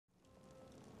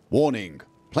Warning.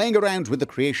 Playing around with the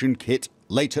creation kit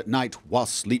late at night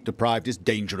whilst sleep deprived is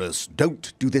dangerous.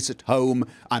 Don't do this at home.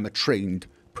 I'm a trained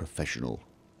professional.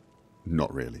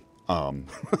 Not really.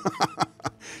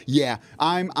 Yeah,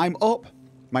 I'm up.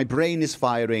 My brain is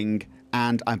firing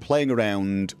and I'm playing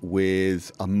around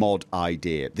with a mod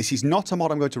idea. This is not a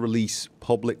mod I'm going to release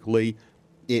publicly.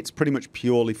 It's pretty much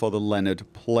purely for the Leonard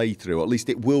playthrough. At least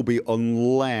it will be,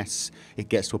 unless it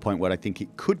gets to a point where I think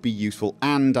it could be useful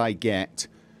and I get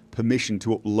permission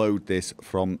to upload this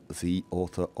from the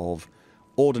author of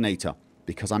Ordinator,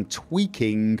 because I'm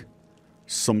tweaking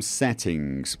some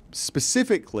settings.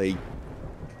 Specifically,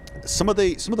 some of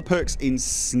the perks in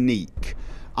Sneak.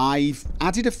 I've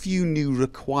added a few new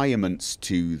requirements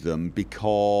to them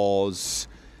because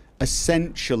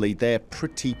essentially they're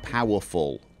pretty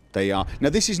powerful. They are. Now,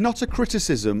 this is not a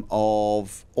criticism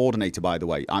of Ordinator, by the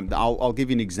way. I'll give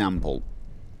you an example.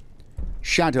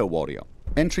 Shadow Warrior.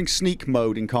 Entering Sneak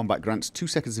mode in combat grants 2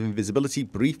 seconds of invisibility,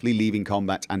 briefly leaving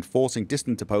combat and forcing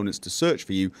distant opponents to search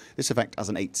for you. This effect has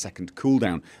an 8-second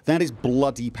cooldown. That is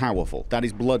bloody powerful. That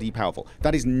is bloody powerful.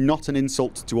 That is not an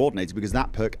insult to Ordinator because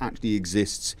that perk actually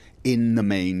exists in the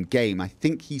main game. I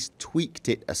think he's tweaked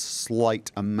it a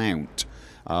slight amount.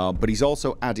 But he's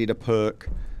also added a perk.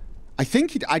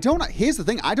 Here's the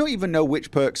thing. I don't even know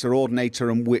which perks are Ordinator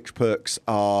and which perks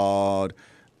are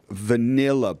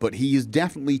vanilla, but he has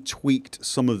definitely tweaked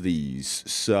some of these.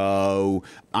 So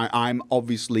I'm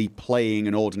obviously playing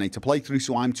an Ordinator playthrough,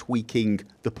 so I'm tweaking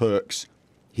the perks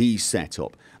he's set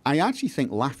up. I actually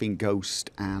think Laughing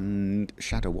Ghost and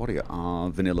Shadow Warrior are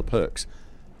vanilla perks.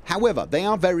 However, they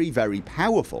are very, very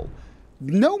powerful.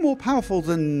 No more powerful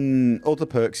than other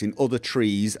perks in other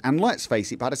trees, and let's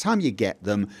face it, by the time you get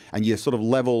them and you're sort of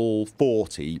level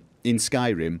 40 in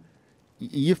Skyrim,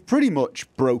 you've pretty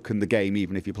much broken the game,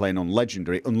 even if you're playing on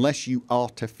Legendary, unless you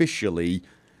artificially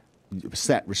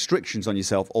set restrictions on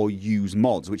yourself or use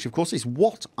mods, which of course is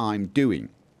what I'm doing.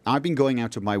 I've been going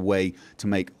out of my way to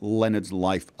make Leonard's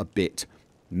life a bit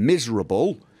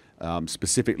miserable.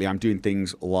 Specifically, I'm doing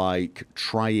things like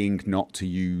trying not to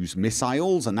use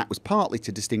missiles, and that was partly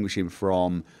to distinguish him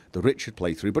from the Richard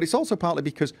playthrough, but it's also partly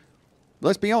because,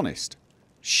 let's be honest,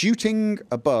 shooting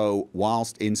a bow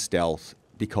whilst in stealth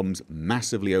becomes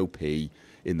massively OP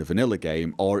in the vanilla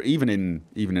game, or even in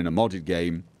a modded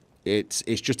game. It's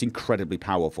just incredibly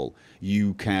powerful.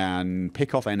 You can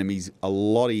pick off enemies a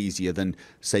lot easier than,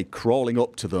 say, crawling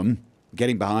up to them,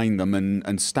 getting behind them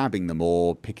and stabbing them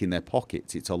or picking their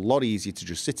pockets. It's a lot easier to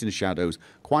just sit in the shadows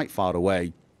quite far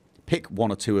away, pick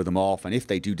one or two of them off, and if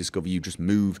they do discover you, just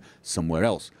move somewhere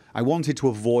else. I wanted to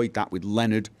avoid that with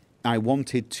Leonard. I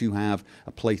wanted to have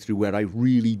a playthrough where I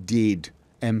really did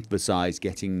emphasize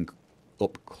getting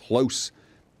up close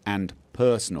and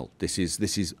personal. This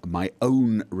is my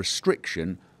own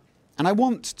restriction, and I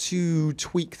want to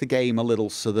tweak the game a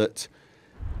little so that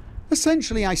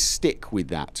essentially I stick with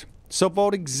that. So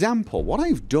for example, what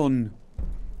I've done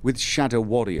with Shadow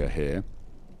Warrior here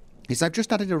is I've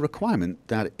just added a requirement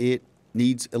that it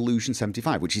needs Illusion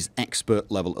 75, which is expert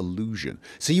level illusion.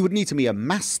 So you would need to be a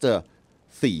master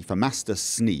thief, a master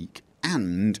sneak,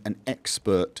 and an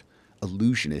expert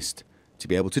illusionist to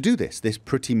be able to do this. This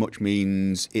pretty much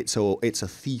means it's a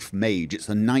thief mage. It's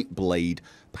a Nightblade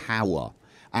power.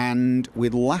 And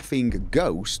with Laughing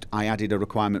Ghost, I added a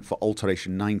requirement for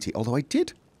Alteration 90, although I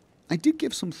did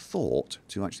give some thought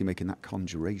to actually making that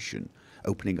conjuration,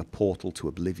 opening a portal to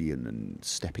oblivion and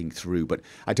stepping through, but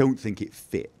I don't think it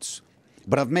fits.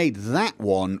 But I've made that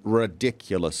one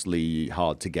ridiculously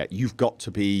hard to get. You've got to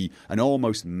be an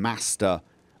almost master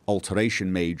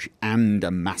Alteration mage and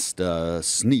a master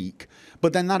sneak,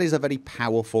 but then that is a very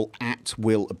powerful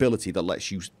at-will ability that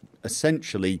lets you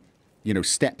essentially, you know,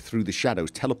 step through the shadows,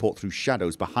 teleport through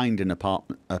shadows behind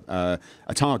a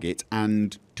target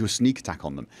and do a sneak attack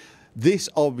on them. This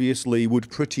obviously would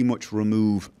pretty much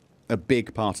remove a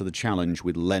big part of the challenge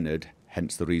with Leonard,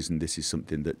 hence the reason this is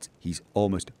something that he's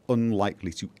almost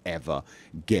unlikely to ever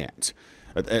get.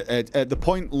 At the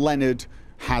point Leonard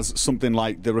has something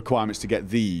like the requirements to get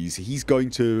these, he's going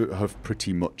to have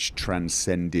pretty much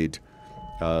transcended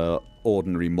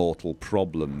ordinary mortal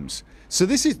problems. So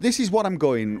this is what I'm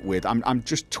going with. I'm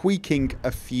just tweaking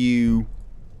a few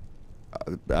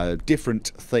different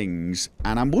things,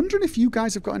 and I'm wondering if you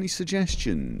guys have got any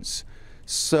suggestions.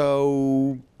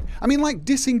 So, I mean, like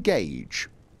disengage.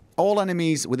 All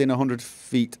enemies within 100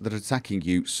 feet that are attacking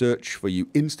you search for you,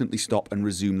 instantly stop and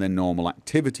resume their normal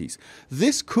activities.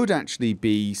 This could actually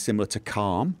be similar to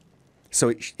Calm.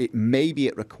 So maybe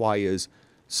it requires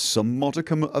some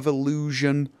modicum of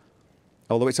illusion,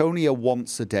 although it's only a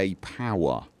once a day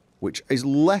power. which is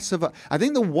less of a... I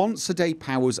think the once-a-day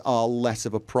powers are less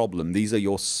of a problem. These are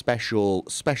your special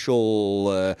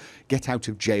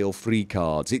get-out-of-jail-free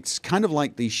cards. It's kind of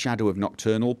like the Shadow of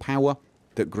Nocturnal power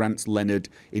that grants Leonard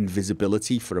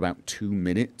invisibility for about 2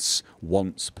 minutes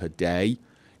once per day.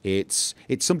 It's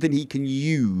something he can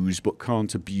use but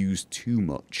can't abuse too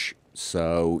much.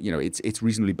 So, you know, it's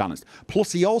reasonably balanced.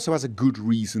 Plus, he also has a good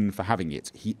reason for having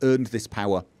it. He earned this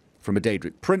power from a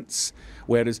Daedric prince,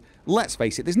 whereas, let's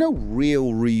face it, there's no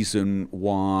real reason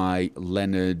why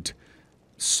Leonard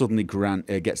suddenly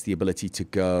gets the ability to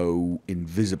go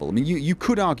invisible. I mean, you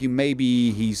could argue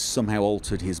maybe he's somehow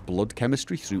altered his blood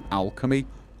chemistry through alchemy,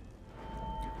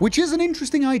 which is an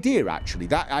interesting idea, actually.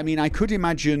 I mean, I could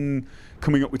imagine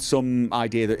coming up with some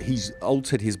idea that he's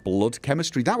altered his blood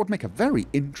chemistry. That would make a very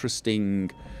interesting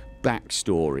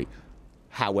backstory.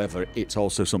 However, it's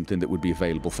also something that would be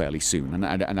available fairly soon.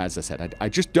 And as I said, I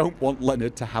just don't want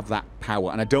Leonard to have that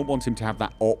power, and I don't want him to have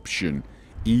that option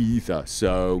either.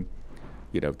 So,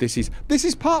 you know, this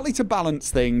is partly to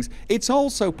balance things. It's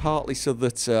also partly so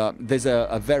that there's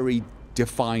a very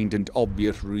defined and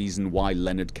obvious reason why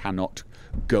Leonard cannot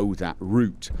go that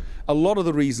route. A lot of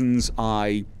the reasons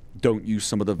I don't use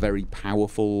some of the very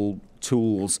powerful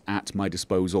tools at my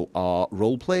disposal are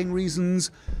role-playing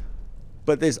reasons.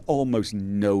 But there's almost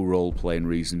no role-playing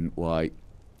reason why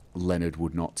Leonard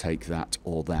would not take that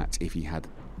or that if he had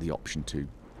the option to.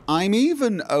 I'm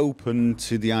even open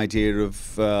to the idea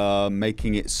of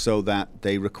making it so that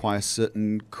they require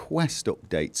certain quest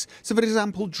updates. So, for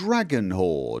example, Dragon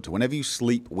Horde. Whenever you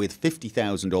sleep with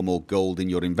 50,000 or more gold in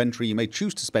your inventory, you may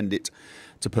choose to spend it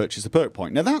to purchase a perk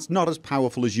point. Now, that's not as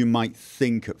powerful as you might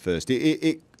think at first.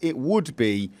 It would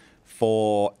be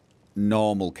for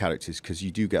normal characters because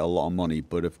you do get a lot of money,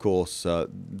 but of course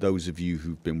those of you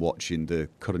who've been watching the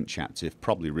current chapter have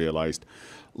probably realised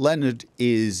Leonard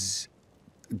is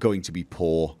going to be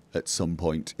poor at some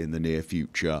point in the near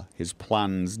future. His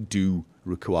plans do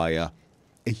require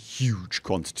a huge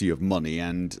quantity of money,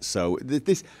 and so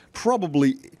this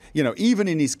probably, you know, even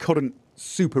in his current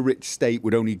super rich state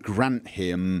would only grant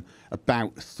him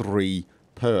about 3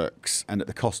 perks and at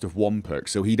the cost of 1 perk,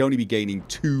 so he'd only be gaining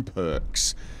 2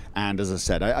 perks. And as I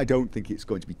said, I don't think it's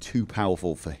going to be too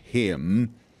powerful for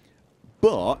him.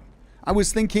 But I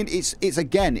was thinking, it's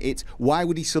why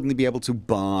would he suddenly be able to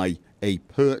buy a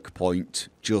perk point?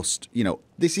 Just, you know,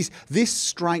 this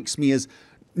strikes me as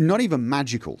not even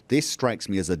magical. This strikes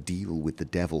me as a deal with the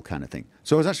devil kind of thing.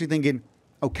 So I was actually thinking,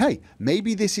 okay,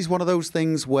 maybe this is one of those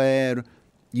things where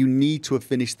you need to have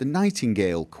finished the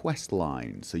Nightingale quest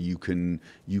line, so you can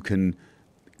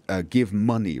give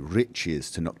money,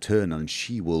 riches to Nocturna, and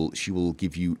she will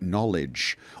give you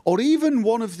knowledge. Or even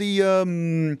one of the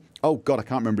oh god, I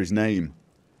can't remember his name.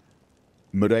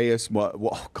 Moraeus,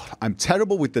 oh god, I'm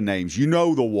terrible with the names. You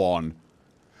know the one.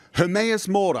 Hermaeus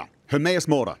Mora.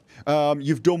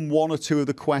 You've done 1 or 2 of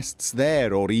the quests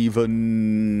there, or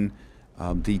even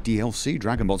the DLC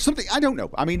Dragon Ball. Something, I don't know.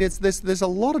 I mean, there's a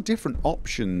lot of different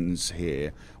options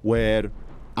here where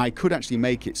I could actually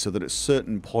make it so that at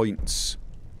certain points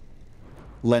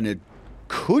Leonard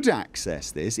could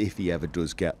access this if he ever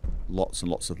does get lots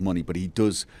and lots of money, but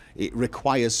it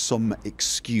requires some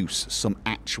excuse, some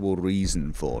actual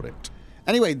reason for it.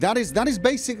 Anyway, that is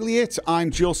basically it.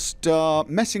 I'm just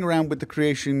messing around with the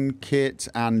creation kit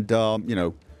and, you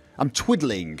know, I'm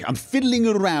fiddling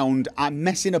around, I'm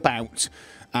messing about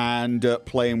and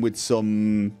playing with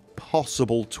some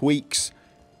possible tweaks.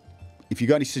 If you've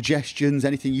got any suggestions,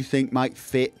 anything you think might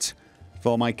fit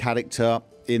for my character,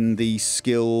 in the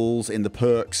skills, in the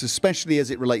perks, especially as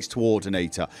it relates to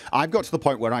Ordinator. I've got to the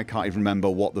point where I can't even remember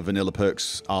what the vanilla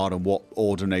perks are and what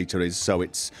Ordinator is, so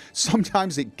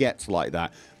sometimes it gets like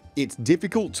that. It's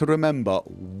difficult to remember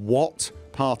what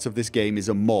part of this game is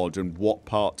a mod and what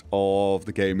part of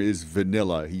the game is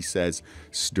vanilla, he says,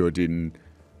 stood in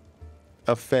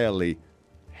a fairly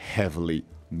heavily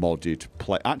modded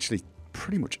play. Actually,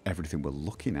 pretty much everything we're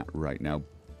looking at right now,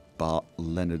 but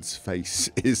Leonard's face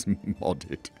is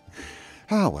modded.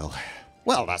 Ah, well.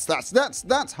 Well, that's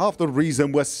half the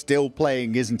reason we're still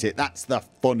playing, isn't it? That's the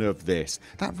fun of this.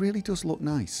 That really does look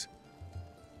nice.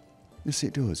 Yes,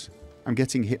 it does. I'm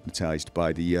getting hypnotized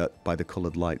by the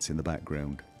coloured lights in the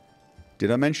background.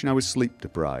 Did I mention I was sleep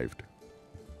deprived?